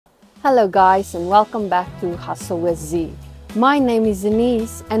Hello guys, and welcome back to Hustle with Z. My name is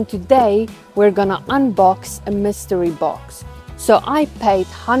Denise and today we're gonna unbox a mystery box. So I paid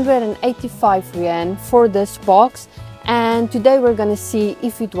 185 Yen for this box and today we're gonna see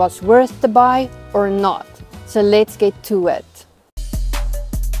if it was worth the buy or not. So let's get to it.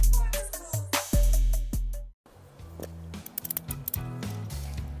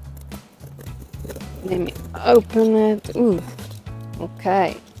 Let me open it. Ooh,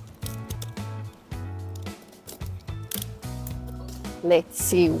 okay. Let's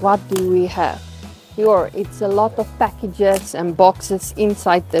see, what do we have? Here, it's a lot of packages and boxes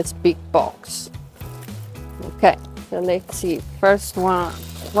inside this big box. Okay, so let's see. First one,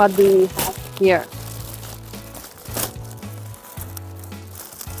 what do we have here?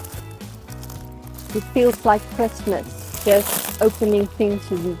 It feels like Christmas, just opening things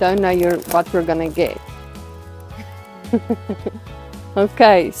you don't know what you're gonna get.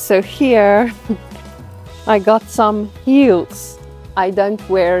 Okay, so here I got some heels. I don't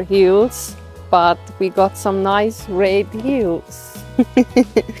wear heels, but we got some nice red heels.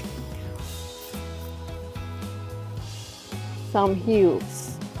 Some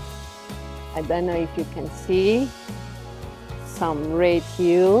heels. I don't know if you can see. Some red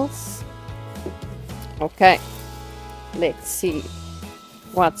heels. Okay, let's see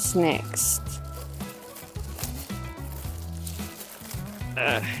what's next.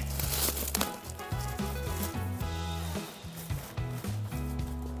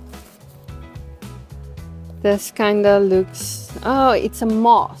 This kind of looks, oh, it's a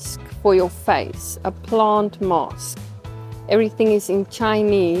mask for your face, a plant mask. Everything is in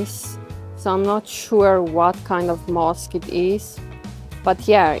Chinese, so I'm not sure what kind of mask it is. But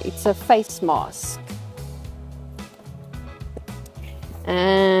yeah, it's a face mask.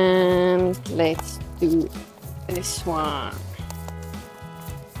 And let's do this one.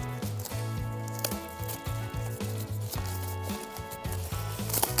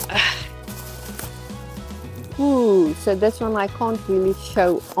 Ooh, so this one I can't really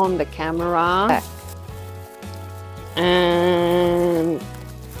show on the camera. And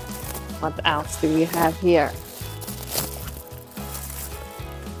what else do we have here?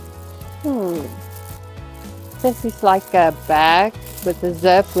 This is like a bag with a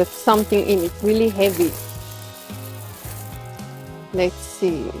zip with something in it, really heavy. Let's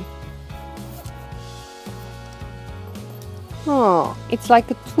see. Oh, it's like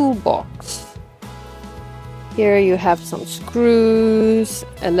a toolbox. Here you have some screws,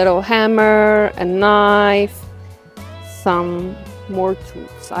 a little hammer, a knife, some more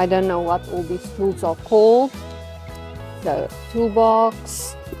tools. I don't know what all these tools are called. So,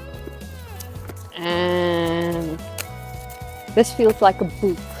 toolbox. And this feels like a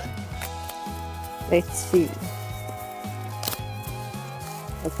book. Let's see.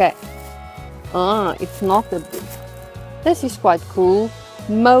 Okay. Ah, it's not a book. This is quite cool.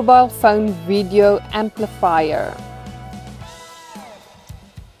 Mobile phone video amplifier.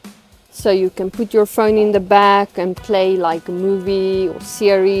 So you can put your phone in the back and play like a movie or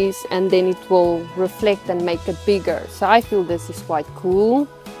series, and then it will reflect and make it bigger. So I feel this is quite cool.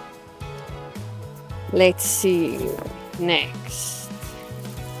 Let's see next.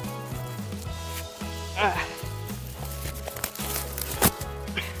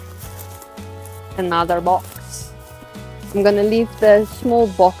 Another box. I'm gonna leave the small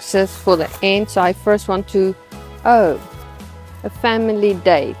boxes for the end. So I first want to, oh, a family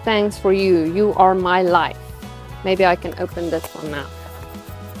day. Thanks for you. You are my life. Maybe I can open this one now.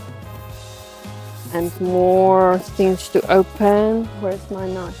 And more things to open. Where's my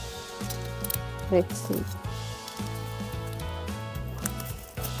knife? Let's see.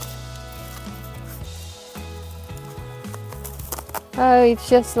 Oh, it's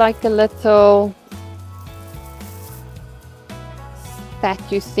just like a little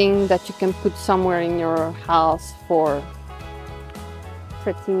statue thing that you can put somewhere in your house for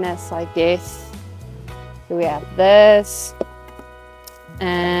prettiness, I guess. So we have this,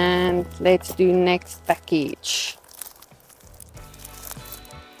 and let's do next package.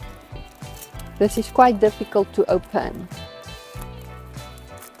 This is quite difficult to open.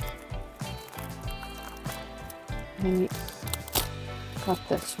 Let me cut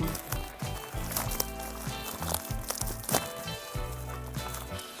this one.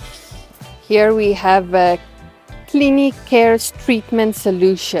 Here we have a Clinic Care's treatment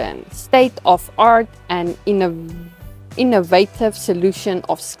solution, state-of-art and innovative solution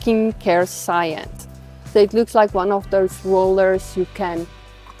of skincare science. So it looks like one of those rollers you can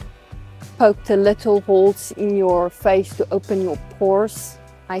poke the little holes in your face to open your pores,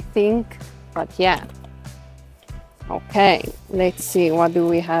 I think. But yeah, Okay, let's see, what do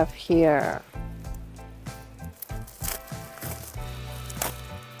we have here?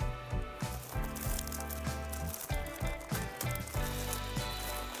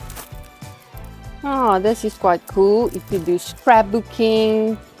 Oh, this is quite cool. If you do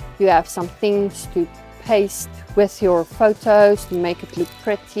scrapbooking, you have some things to paste with your photos to make it look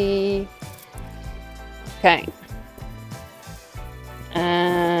pretty. Okay.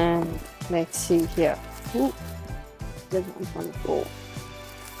 And let's see here. Ooh, this one's wonderful.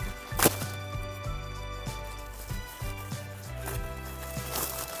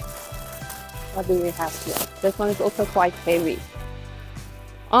 What do we have here? This one is also quite heavy.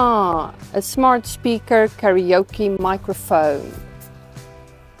 Ah, a smart speaker karaoke microphone.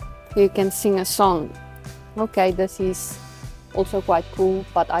 You can sing a song. Okay, this is also quite cool,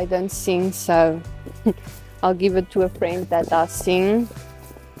 but I don't sing, so I'll give it to a friend that does sing.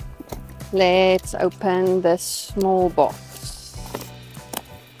 Let's open the small box.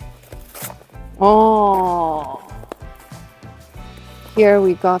 Oh, here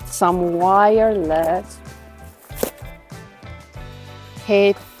we got some wireless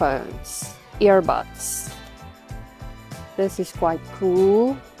headphones, earbuds. This is quite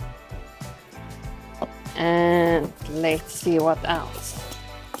cool. And let's see what else.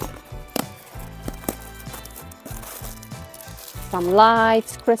 Some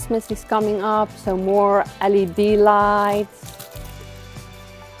lights. Christmas is coming up, so more LED lights.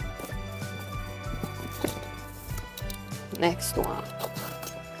 Next one.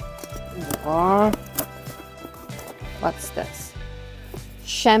 More. What's this?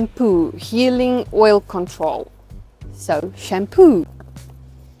 Shampoo, healing oil control. So shampoo.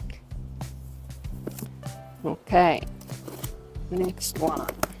 Okay, next one.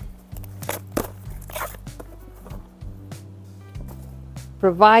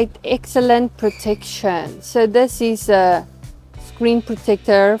 Provide excellent protection. So this is a screen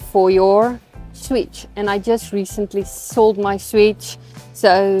protector for your Switch, and I just recently sold my Switch,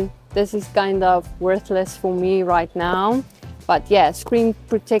 so this is kind of worthless for me right now. But yeah, screen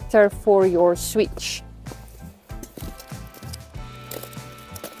protector for your Switch.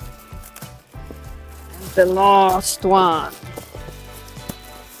 And the last one.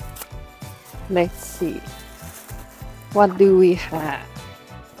 Let's see. What do we have?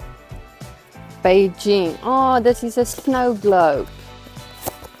 Beijing. Oh, this is a snow globe.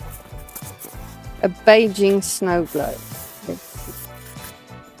 A Beijing snow globe. Let's see.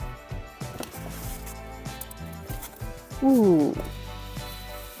 Ooh.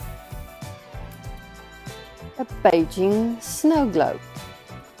 A Beijing snow globe.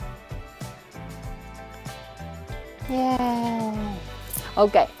 Yeah.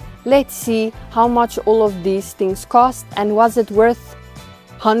 Okay, let's see how much all of these things cost and was it worth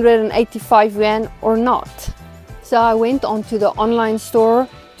 185 yuan or not. So I went onto the online store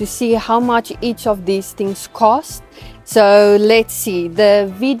to see how much each of these things cost. So let's see,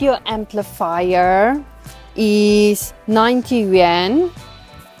 the video amplifier is 90 yuan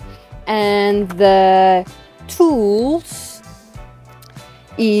and the tools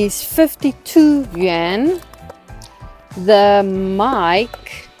is 52 yuan. The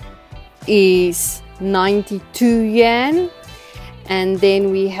mic is 92 yuan. And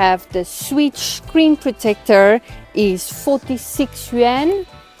then we have the Switch screen protector is 46 yuan.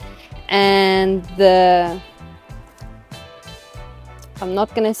 And the, I'm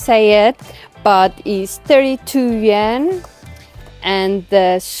not gonna say it, but is 32 yuan. And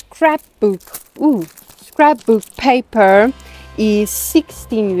the scrapbook paper is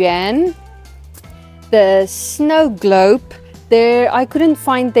 16 yuan. The snow globe, there I couldn't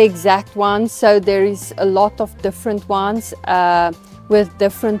find the exact one, so there is a lot of different ones with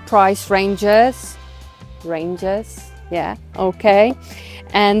different price ranges. Yeah, okay.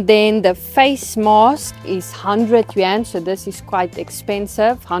 And then the face mask is 100 yuan, so this is quite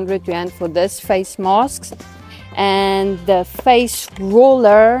expensive, 100 yuan for this face masks. And the face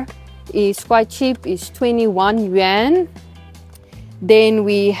roller is quite cheap, is 21 yuan. Then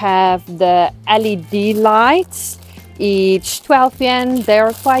we have the LED lights, it's 12 yuan. They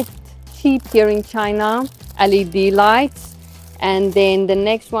are quite cheap here in China, LED lights. And then the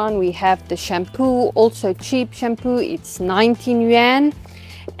next one we have the shampoo, also cheap shampoo, it's 19 yuan.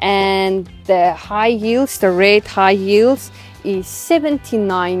 And the high heels, the red high heels is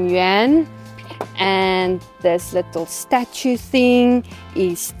 79 yuan. And this little statue thing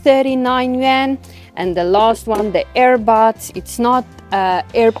is 39 yuan. And the last one, the earbuds, it's not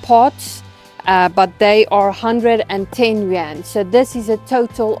AirPods, but they are 110 yuan. So this is a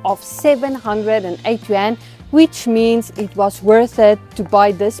total of 708 yuan, which means it was worth it to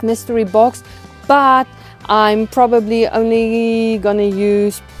buy this mystery box. But I'm probably only gonna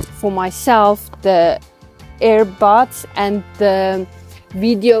use for myself the earbuds and the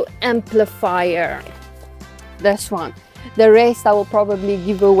video amplifier, this one. The rest I will probably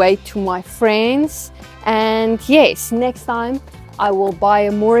give away to my friends. And yes, next time I will buy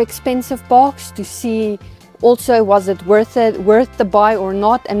a more expensive box to see also was it worth the buy or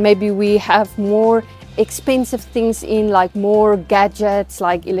not, and maybe we have more expensive things in, like more gadgets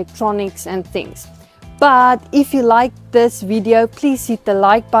like electronics and things. But if you like this video, please hit the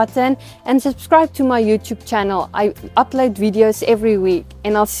like button and subscribe to my YouTube channel. I upload videos every week,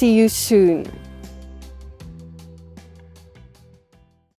 and I'll see you soon.